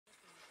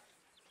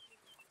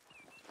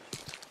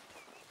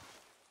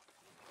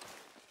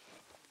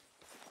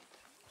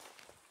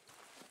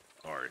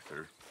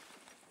sir.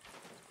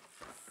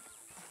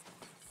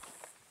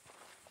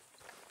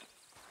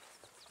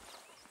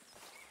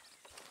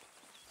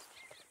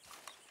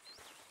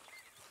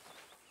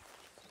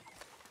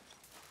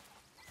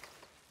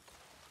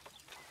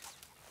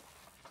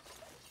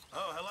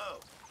 Oh, hello.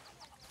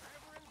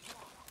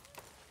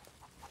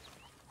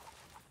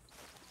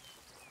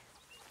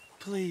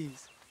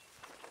 Please.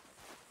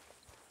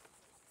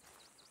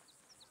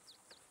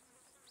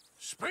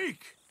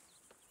 Speak!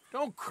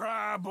 Don't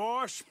cry,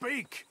 boy.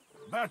 Speak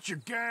about your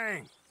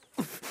gang.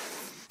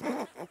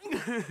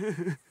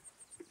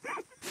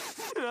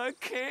 I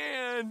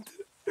can't.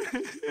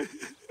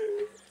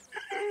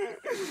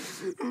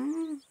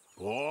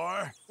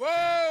 Boy.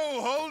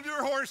 Whoa! Hold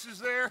your horses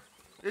there.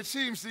 It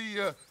seems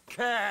the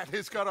cat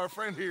has got our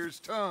friend here's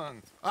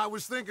tongue. I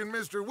was thinking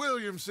Mr.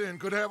 Williamson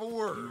could have a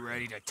word. You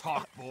ready to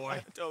talk,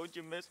 boy? I told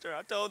you, mister.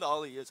 I told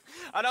all of you.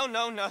 I don't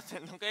know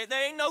nothing, okay?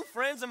 They ain't no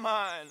friends of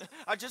mine.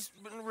 I just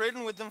been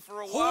ridden with them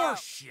for a while.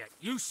 Horseshit.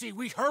 You see,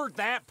 we heard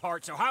that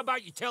part, so how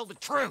about you tell the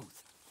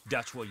truth?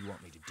 That's what you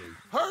want me to do.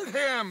 Hurt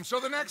him,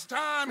 so the next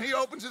time he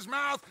opens his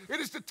mouth,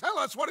 it is to tell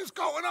us what is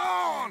going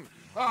on.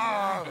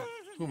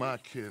 Who am I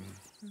kidding?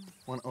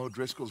 One of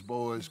O'Driscoll's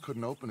boys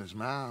couldn't open his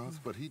mouth,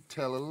 but he'd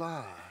tell a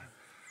lie.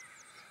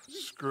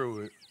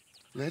 Screw it.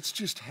 Let's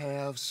just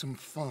have some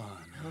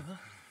fun.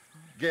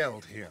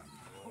 Geld him.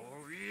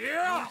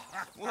 Yeah!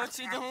 What's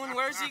he doing?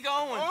 Where's he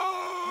going?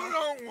 Oh,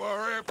 don't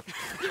worry.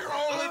 You're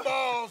only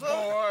balls,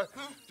 boy.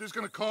 Just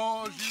gonna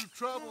cause you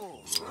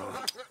trouble.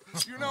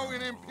 You know,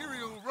 in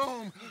Imperial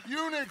Rome,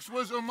 eunuchs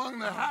was among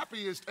the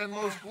happiest and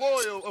most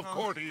loyal of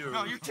courtiers.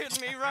 No, you're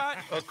kidding me, right?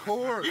 Of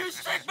course. You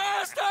sick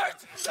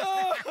bastards!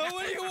 Oh,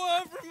 what do you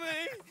want from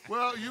me?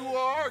 Well, you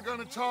are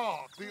gonna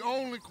talk. The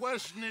only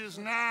question is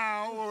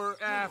now or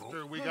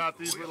after we got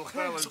these little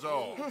fellas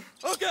off.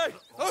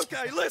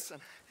 Okay, listen.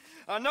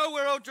 I know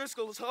where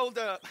O'Driscoll's holed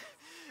up,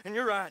 and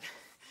you're right.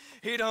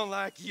 He don't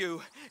like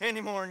you any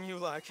more than you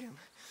like him.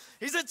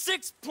 He's at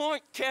 6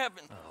 Point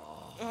Cabin.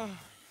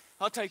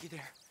 I'll take you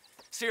there.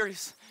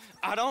 Serious,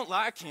 I don't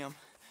like him.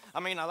 I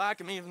mean, I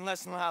like him even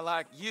less than I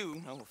like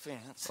you, no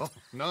offense. Oh,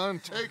 none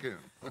taken.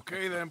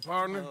 Okay then,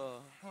 partner.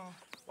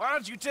 Why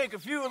don't you take a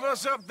few of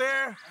us up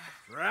there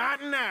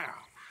right now?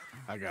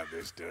 I got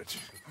this, Dutch.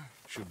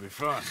 Should be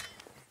fun.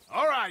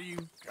 All right, you.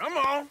 Come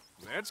on.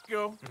 Let's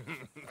go.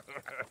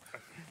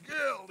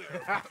 Geld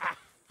him.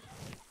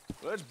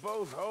 Let's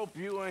both hope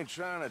you ain't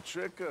trying to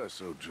trick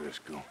us,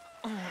 O'Driscoll.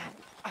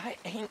 I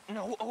ain't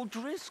no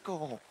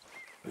O'Driscoll.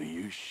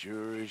 You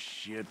sure as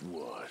shit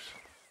was.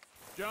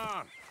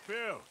 John,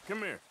 Phil, come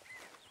here.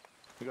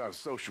 We got a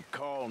social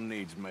call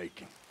needs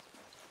making.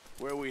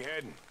 Where we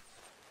heading?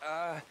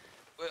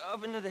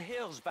 Up into the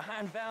hills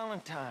behind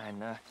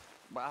Valentine.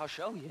 Well, I'll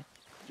show you.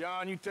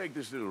 John, you take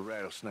this little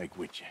rattlesnake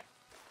with you.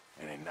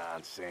 Any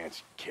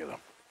nonsense, kill him.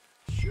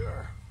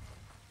 Sure.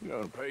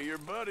 You're gonna pay your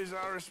buddies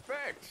our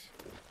respects.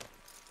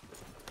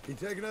 He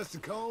taking us to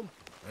Combe?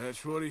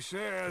 That's what he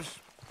says.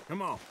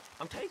 Come on.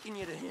 I'm taking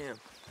you to him.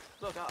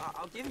 Look,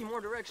 I'll give you more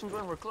directions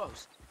when we're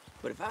close.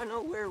 But if I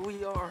know where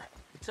we are,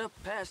 it's up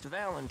past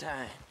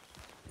Valentine.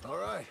 All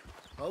right,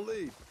 I'll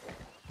lead.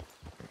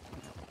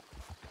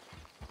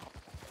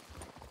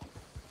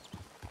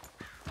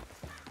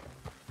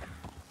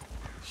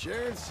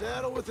 Sharing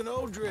saddle with an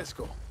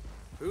O'Driscoll.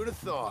 Who'd have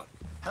thought?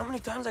 How many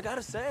times I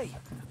gotta say?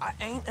 I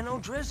ain't an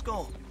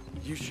O'Driscoll.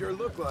 You sure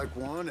look like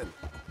one, and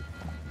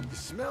you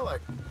smell like...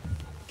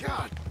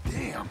 God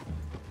damn.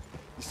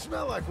 You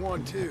smell like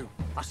one, too.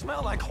 I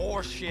smell like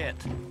horse shit.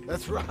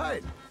 That's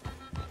right.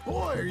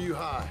 Boy, are you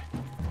high.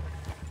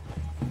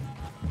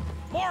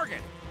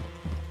 Morgan!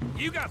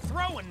 You got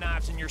throwing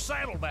knives in your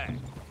saddlebag.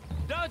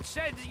 Dutch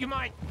said that you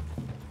might...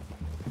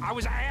 I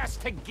was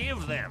asked to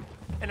give them,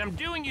 and I'm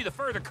doing you the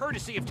further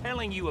courtesy of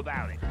telling you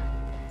about it.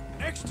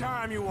 Next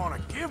time you want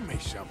to give me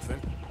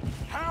something,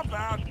 how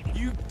about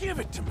you give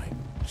it to me,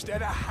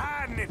 instead of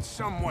hiding it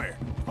somewhere,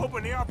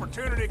 hoping the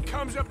opportunity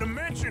comes up to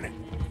mention it?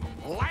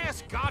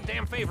 Last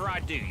goddamn favor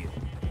I do you.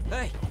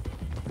 Hey!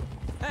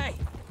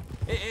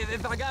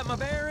 If I got my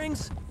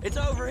bearings, it's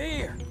over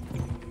here.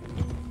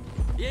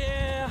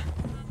 Yeah,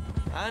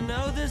 I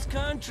know this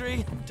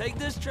country. Take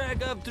this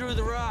track up through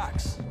the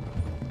rocks.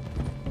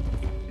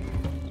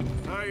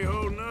 How you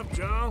holding up,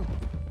 John?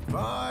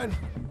 Fine.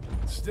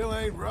 Still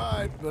ain't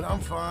right, but I'm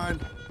fine.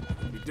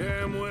 You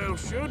damn well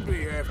should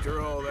be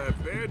after all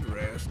that bed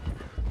rest.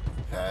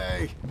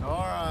 Hey, all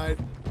right.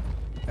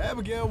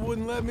 Abigail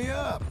wouldn't let me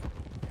up.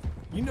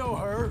 You know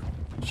her.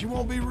 She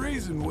won't be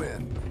reasoned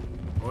with.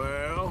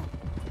 Well,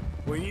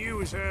 when you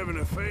was having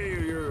a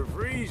failure of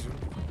reason,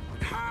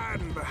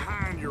 hiding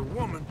behind your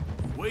woman,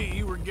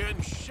 we were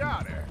getting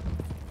shot at.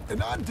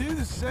 And I'd do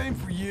the same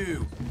for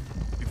you,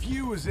 if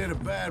you was in a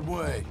bad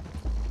way.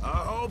 I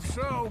hope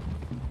so.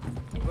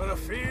 But I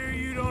fear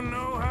you don't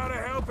know how to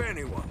help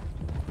anyone.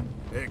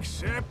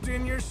 Except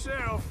in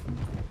yourself.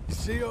 You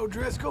see,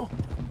 O'Driscoll?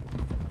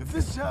 If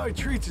this is how he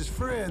treats his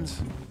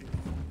friends,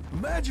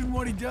 imagine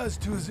what he does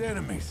to his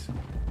enemies.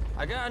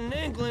 I got an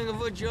inkling of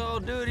what you all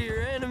do to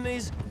your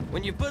enemies,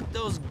 when you put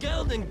those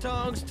gelding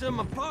tongs to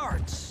my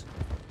parts.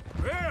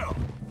 Bill,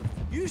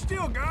 you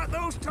still got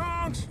those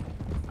tongs?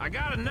 I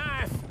got a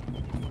knife.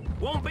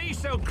 Won't be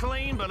so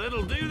clean, but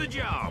it'll do the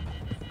job.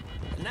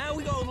 Now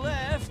we go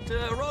left,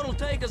 road'll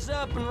take us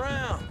up and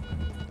round.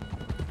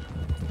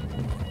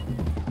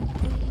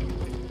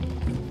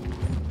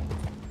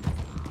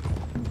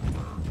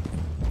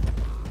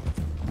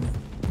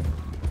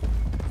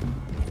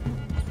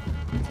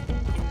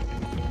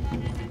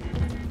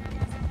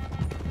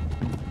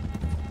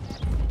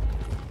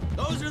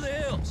 Those are the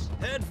hills.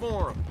 Head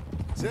for them.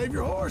 Save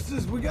your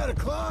horses. We gotta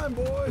climb,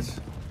 boys.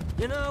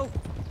 You know,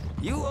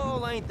 you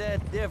all ain't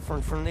that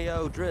different from the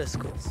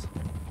O'Driscolls.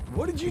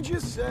 What did you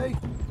just say?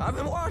 I've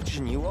been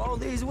watching you all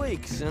these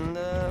weeks, and,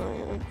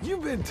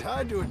 You've been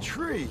tied to a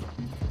tree.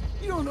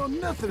 You don't know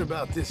nothing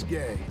about this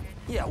gang.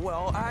 yeah,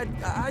 well,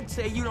 I'd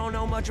say you don't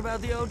know much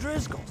about the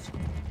O'Driscolls.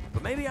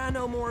 But maybe I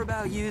know more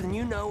about you than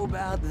you know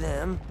about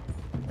them.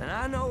 And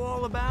I know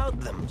all about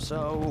them,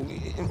 so...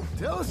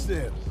 Tell us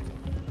then.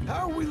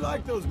 How are we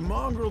like those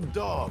mongrel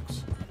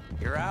dogs?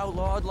 You're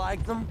outlawed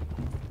like them.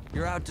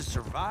 You're out to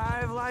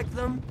survive like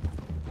them.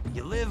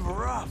 You live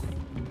rough.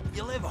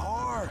 You live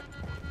hard.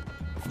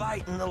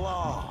 Fighting the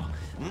law,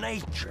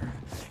 nature.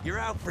 You're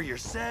out for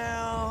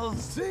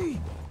yourselves.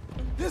 See?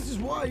 This is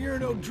why you're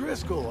an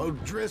O'Driscoll,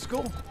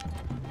 O'Driscoll.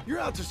 You're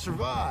out to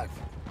survive.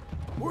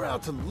 We're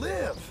out to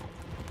live.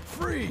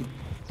 Free.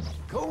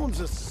 Cole's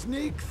a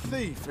sneak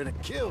thief and a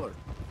killer.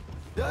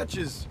 Dutch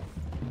is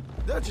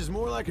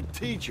more like a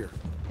teacher.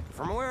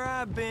 From where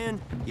I've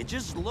been, you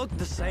just look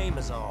the same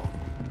as all.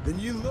 Then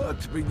you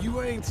looked, but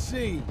you ain't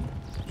seen.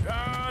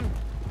 John,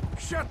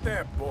 shut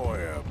that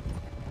boy up.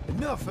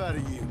 Enough out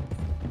of you.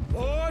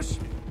 Boys,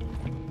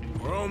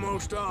 we're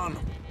almost on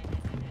them.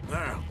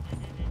 Now,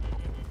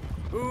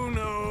 who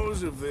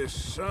knows if this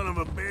son of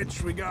a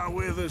bitch we got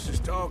with us is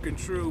talking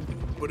true,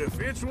 but if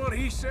it's what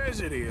he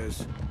says it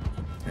is,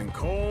 and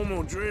Colm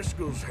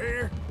O'Driscoll's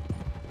here,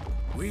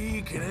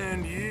 we can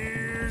end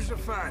years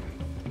of fighting,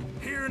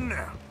 here and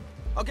now.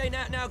 Okay,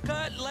 now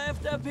cut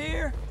left up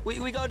here.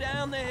 We go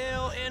down the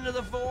hill into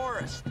the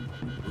forest.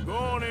 We're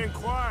going in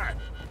quiet,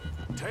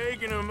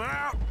 taking them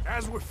out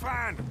as we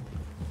find them,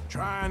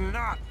 trying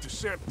not to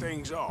set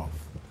things off.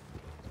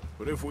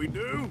 But if we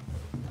do,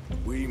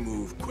 we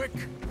move quick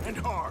and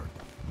hard.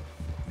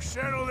 We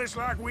settle this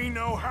like we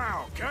know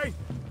how, okay?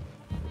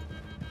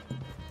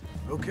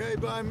 Okay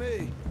by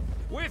me.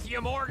 With you,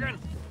 Morgan.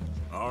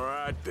 All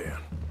right, then.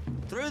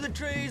 Through the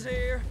trees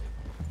here.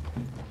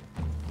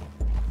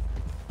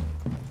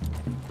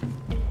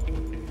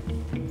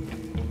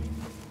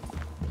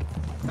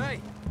 Hey,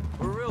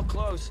 we're real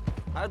close.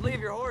 I'd leave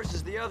your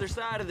horses the other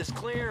side of this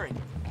clearing.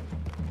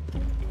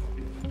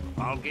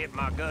 I'll get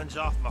my guns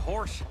off my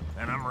horse,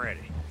 and I'm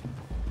ready.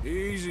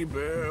 Easy,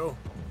 Bill.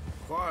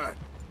 Quiet.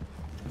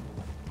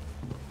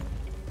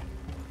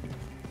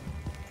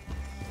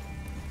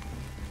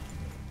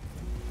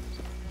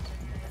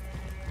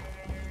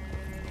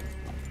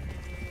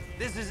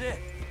 This is it.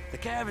 The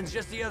cabin's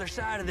just the other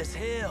side of this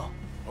hill.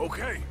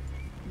 Okay.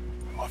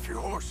 Off your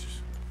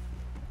horses.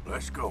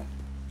 Let's go.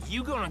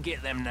 You gonna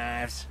get them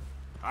knives?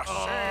 I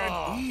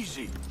said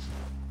easy.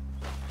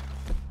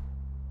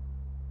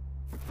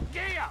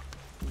 Yeah!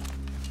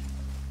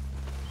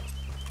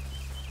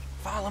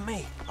 Follow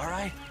me, all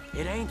right?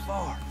 It ain't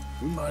far.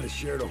 We might have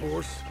shared a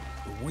horse,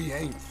 but we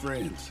ain't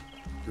friends.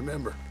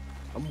 Remember,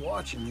 I'm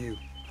watching you.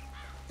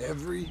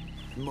 Every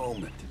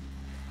moment.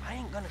 I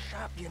ain't gonna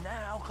shop you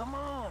now, come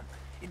on.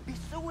 It'd be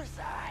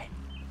suicide.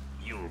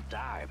 You'll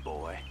die,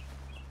 boy.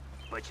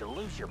 But you'll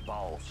lose your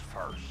balls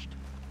first.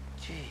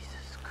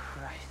 Jesus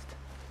Christ.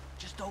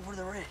 Just over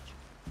the ridge.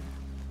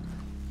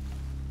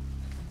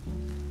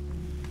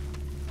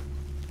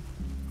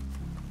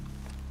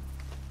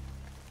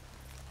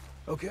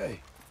 Okay,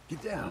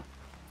 get down.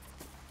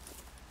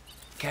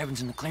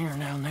 Cabin's in the clearing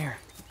down there.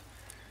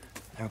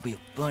 There'll be a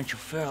bunch of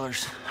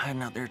fellers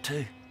hiding out there,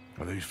 too.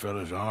 Are these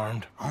fellas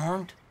armed?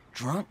 Armed,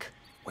 drunk,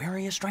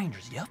 wary of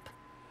strangers, yup.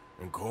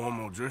 And Colm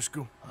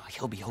O'Driscoll?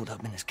 He'll be holed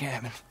up in his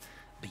cabin.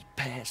 Be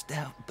passed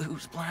out,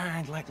 booze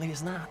blind, likely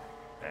as not.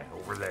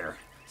 Over there.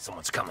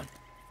 Someone's coming.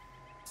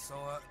 So,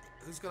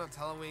 who's gonna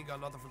tell him we ain't got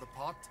nothing for the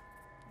pot?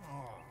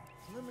 Oh,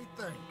 let me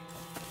think.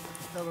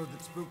 The feller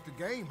that spooked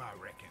the game, I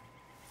reckon.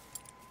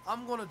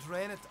 I'm gonna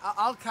drain it.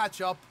 I'll catch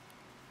up.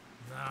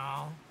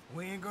 No,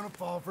 we ain't gonna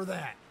fall for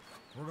that.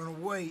 We're gonna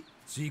wait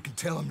so you can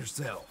tell him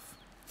yourself.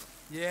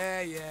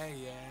 Yeah.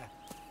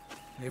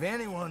 If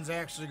anyone's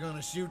actually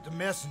gonna shoot the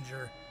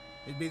messenger,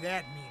 it'd be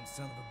that mean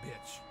son of a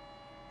bitch.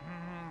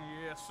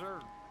 Yes,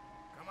 sir.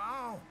 Come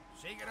on,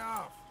 shake it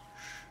off.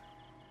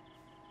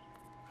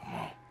 Come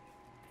on.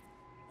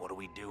 What are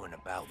we doing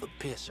about the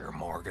pisser,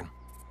 Morgan?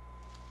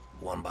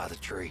 One by the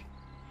tree.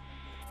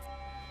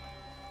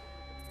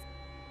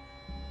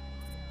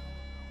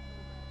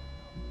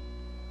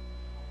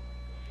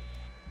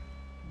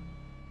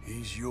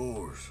 He's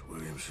yours,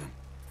 Williamson.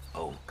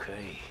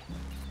 Okay.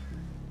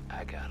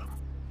 I got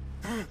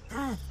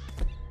him.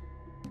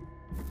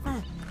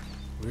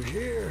 We're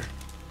here.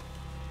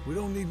 We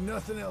don't need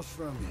nothing else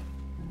from you.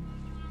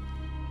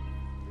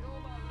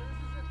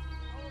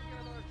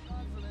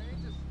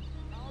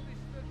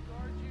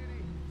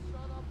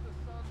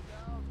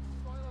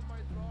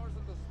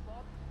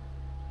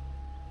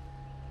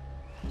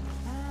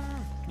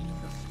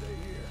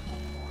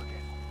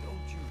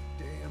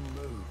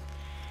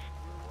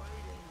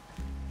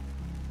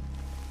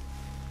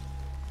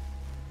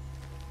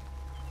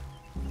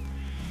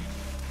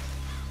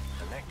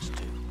 talks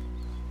to.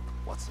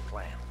 What's the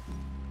plan?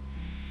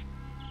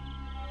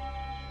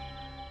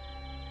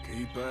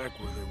 Keep back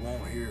where they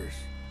won't hear us.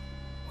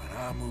 When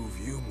I move,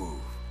 you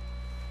move.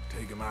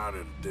 Take them out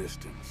at a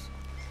distance.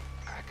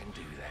 I can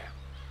do that.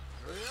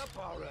 Hurry up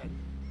already.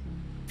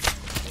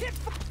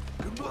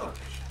 Good luck.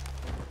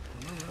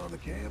 Moving on the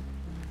camp.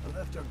 I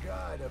left our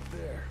guide up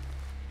there.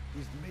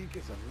 He's meek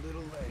as a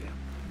little lamb.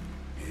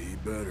 He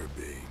better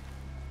be.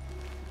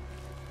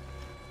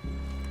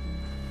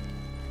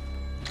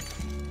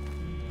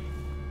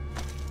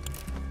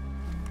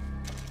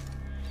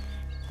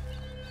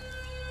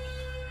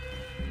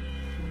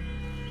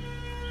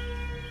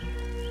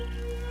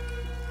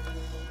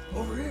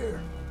 Over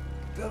here.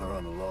 Fella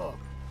on the log.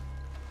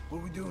 What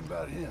are we doing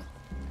about him?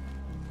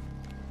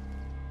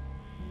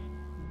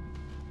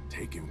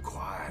 Take him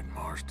quiet,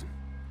 Marston.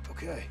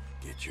 Okay.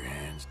 Get your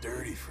hands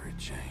dirty for a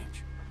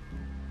change.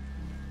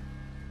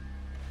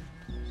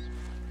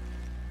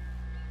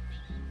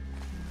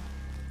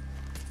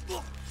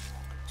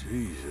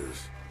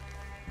 Jesus.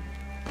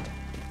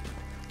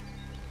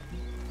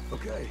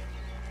 Okay.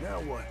 Now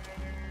what?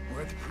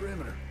 We're at the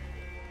perimeter.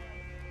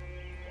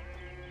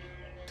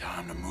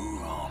 Time to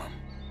move on him.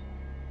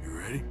 You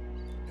ready?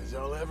 As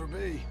I'll ever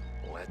be.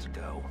 Let's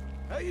go.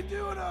 How you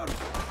doing, Otis?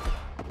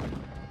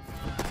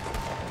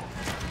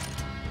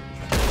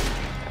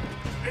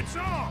 It's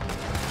on!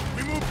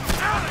 We move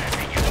out of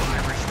here, you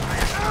Irish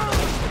man!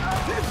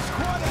 This is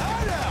quite a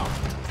hideout!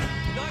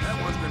 That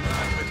one's been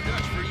riding with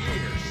Dutch for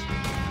years.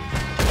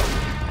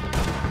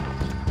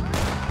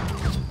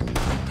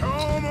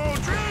 Come on,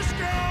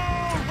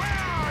 Driscoll!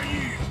 Where are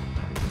you?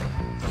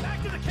 Back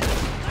to the camp!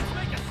 Let's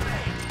make a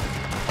save!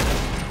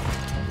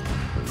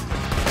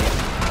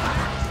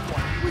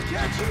 We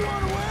catch you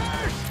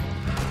unawares!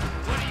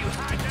 What are you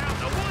hiding out in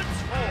the woods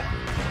for?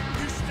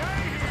 You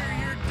stay here,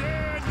 you're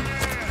dead yet!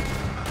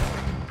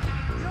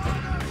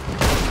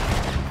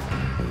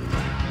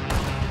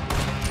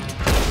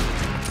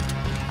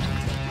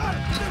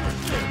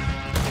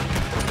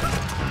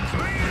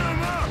 Clean them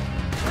up!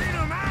 Clean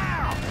them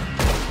out!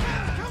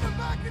 Coming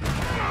back in the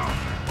camp!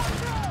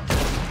 Watch out!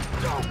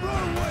 Don't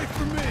run away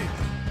from me!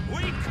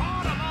 We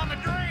caught him on the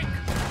drink!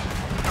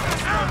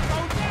 Out, go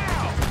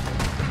down!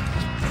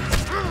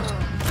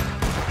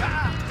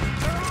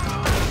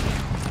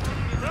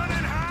 Run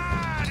and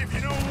hide if you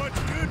know what's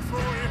good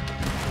for you.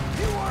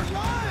 You weren't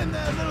lying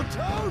there, little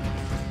toad!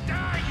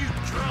 Die, you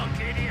drunk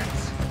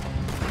idiots!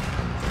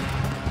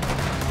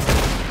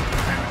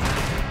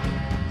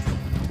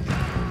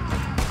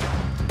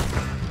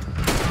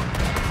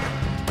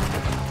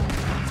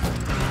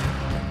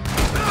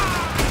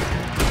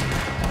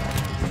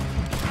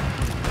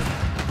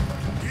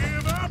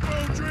 Give up,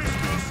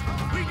 O'Driscolls!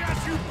 We got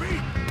you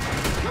beat!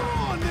 Come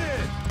on,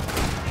 then!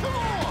 Come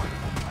on!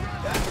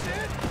 That's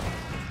it!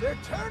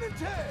 They're turning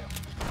tail!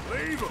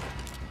 Leave them!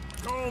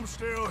 Comb's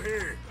still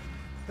here.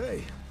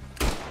 Hey,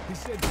 he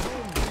said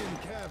Cole would be in the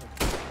cabin.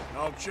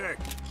 I'll check.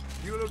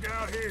 You look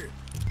out here.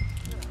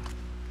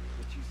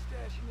 What you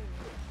stashing in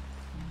here?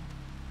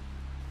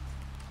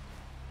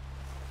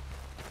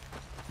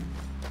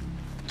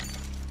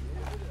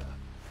 Give it up.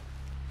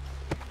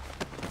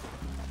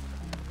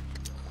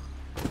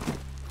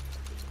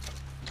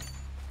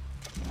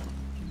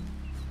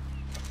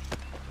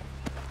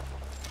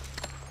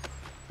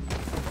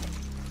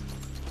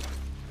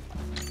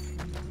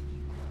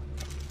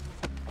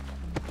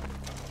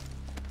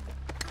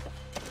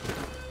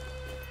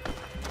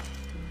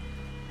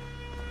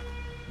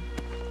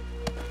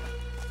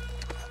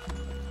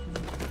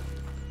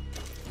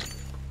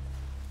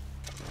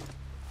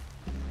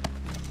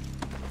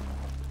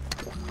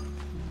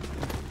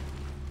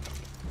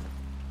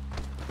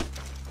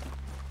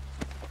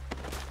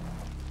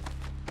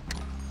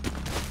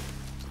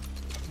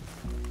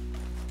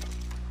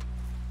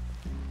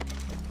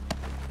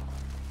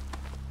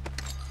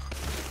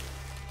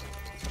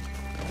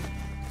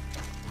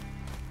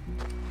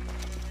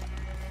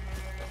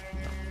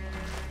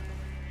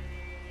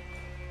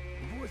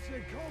 The boy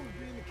said Cole would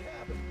be in the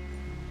cabin.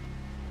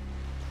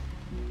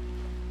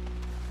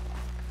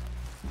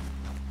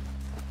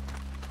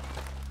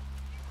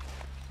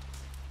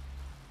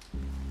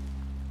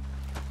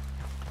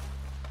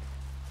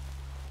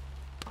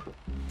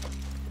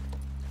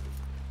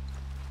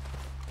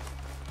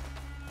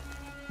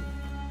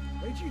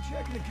 Ain't you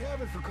checking the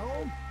cabin for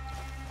Cole?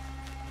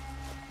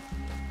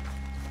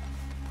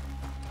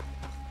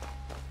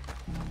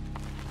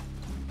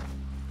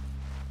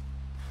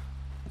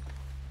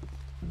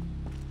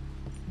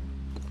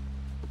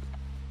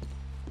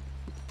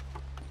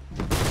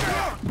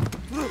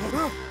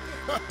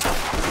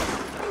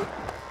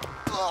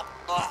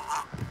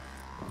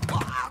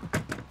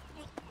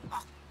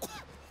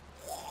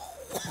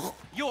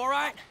 You all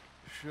right?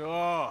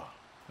 Sure.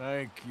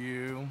 Thank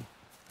you.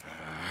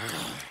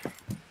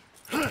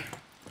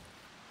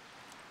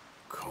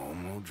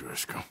 Colm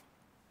O'Driscoll.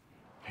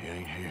 He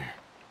ain't here.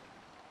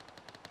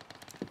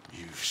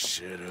 You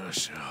set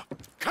us up.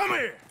 Come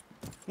here!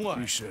 What?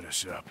 You set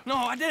us up. No,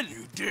 I didn't.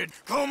 You did.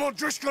 Colm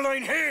O'Driscoll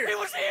ain't here! He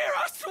was here,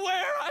 I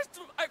swear.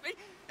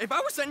 If I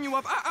was setting you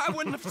up, I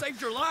wouldn't have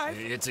saved your life.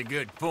 It's a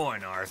good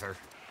point, Arthur.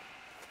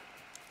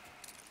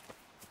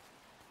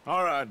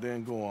 All right,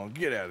 then, go on.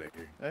 Get out of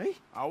here. Hey?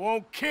 I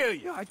won't kill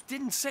you. I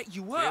didn't set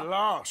you Get up.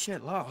 lost.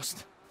 Get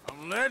lost.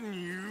 I'm letting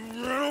you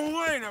run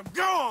away. Now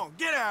go on.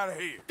 Get out of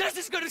here. That's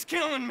as good as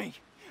killing me.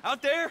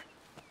 Out there,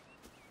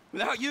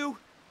 without you,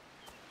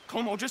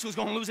 Colm O'Driscoll's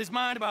gonna lose his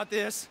mind about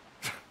this.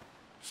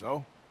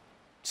 So?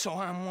 So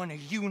I'm one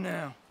of you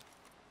now.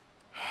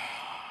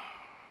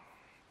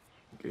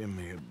 Give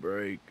me a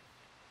break.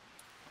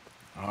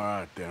 All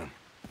right, then.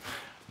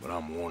 But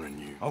I'm warning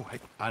you. Oh,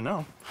 I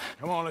know.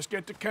 Come on, let's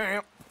get to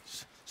camp.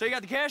 So you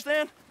got the cash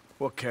then?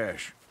 What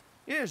cash?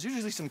 Yeah, there's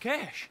usually some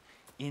cash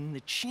in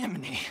the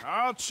chimney.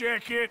 I'll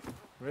check it.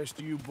 Rest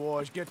of you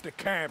boys, get to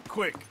camp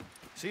quick.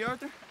 See,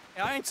 Arthur?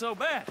 I ain't so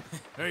bad.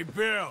 Hey,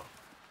 Bill.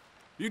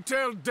 You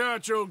tell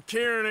Dutch old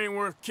Kieran ain't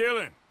worth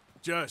killing.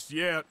 Just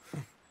yet.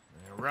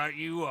 Right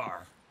you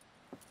are.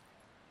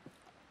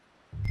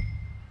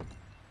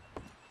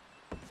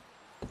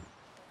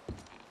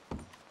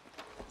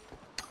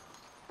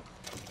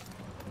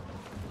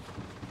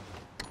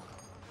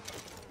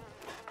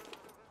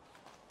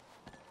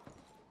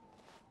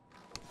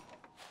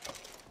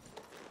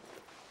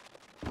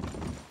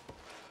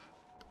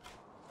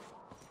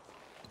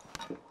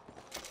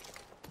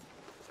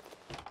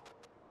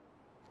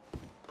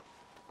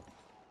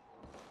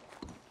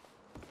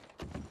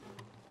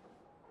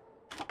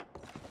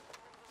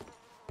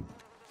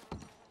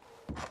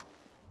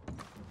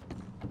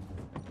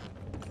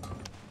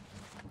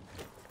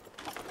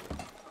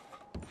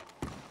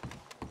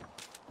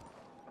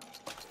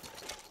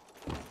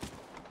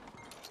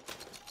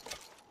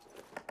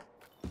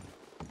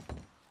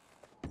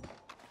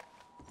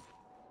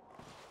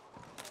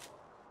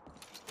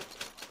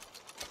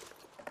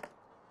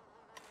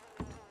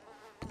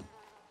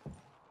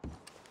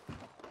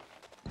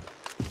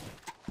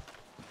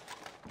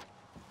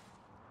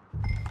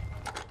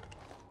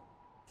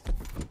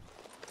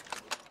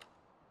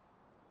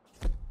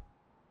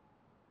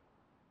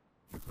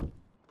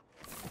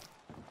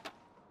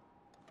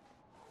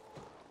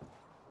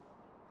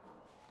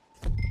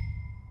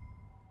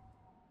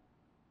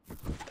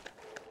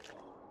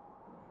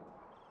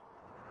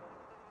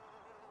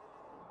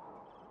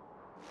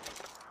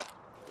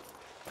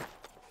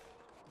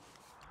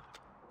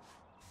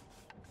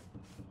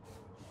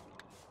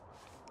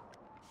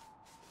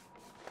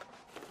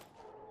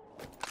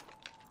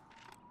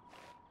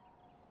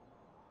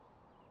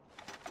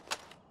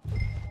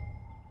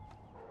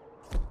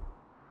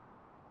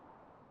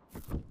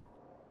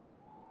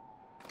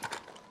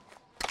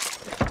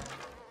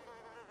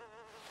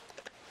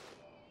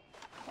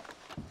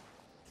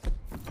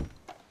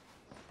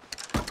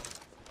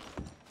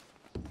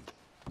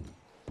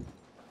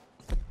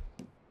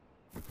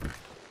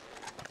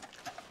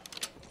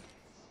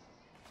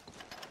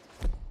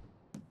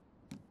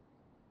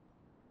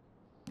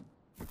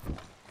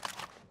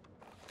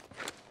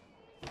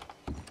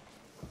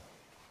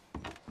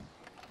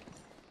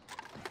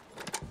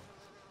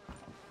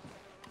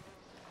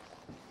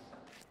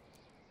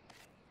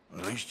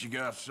 At least you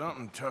got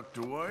something tucked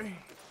away.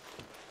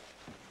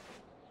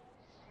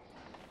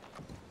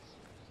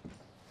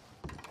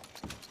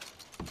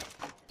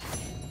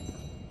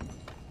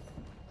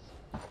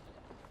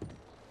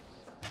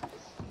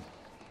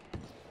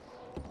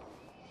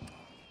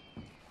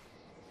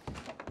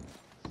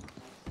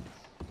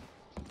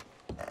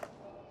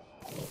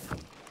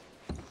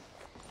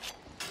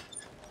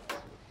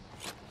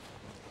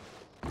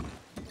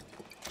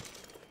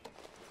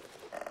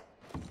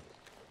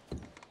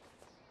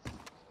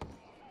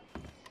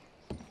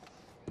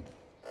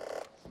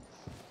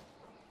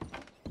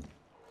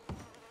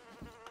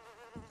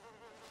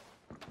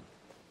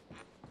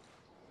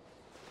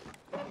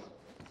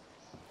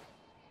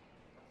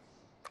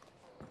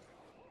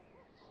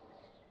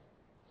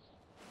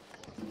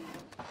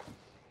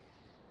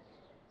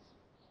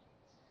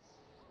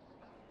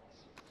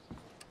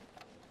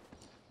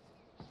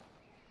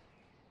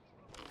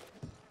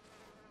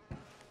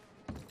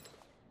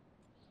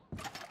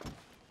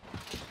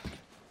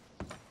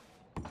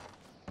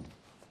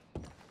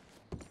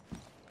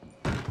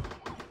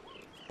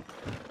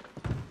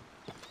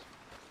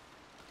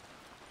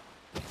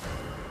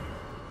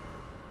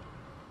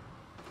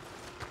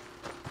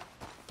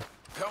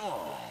 Come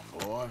on,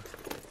 boy.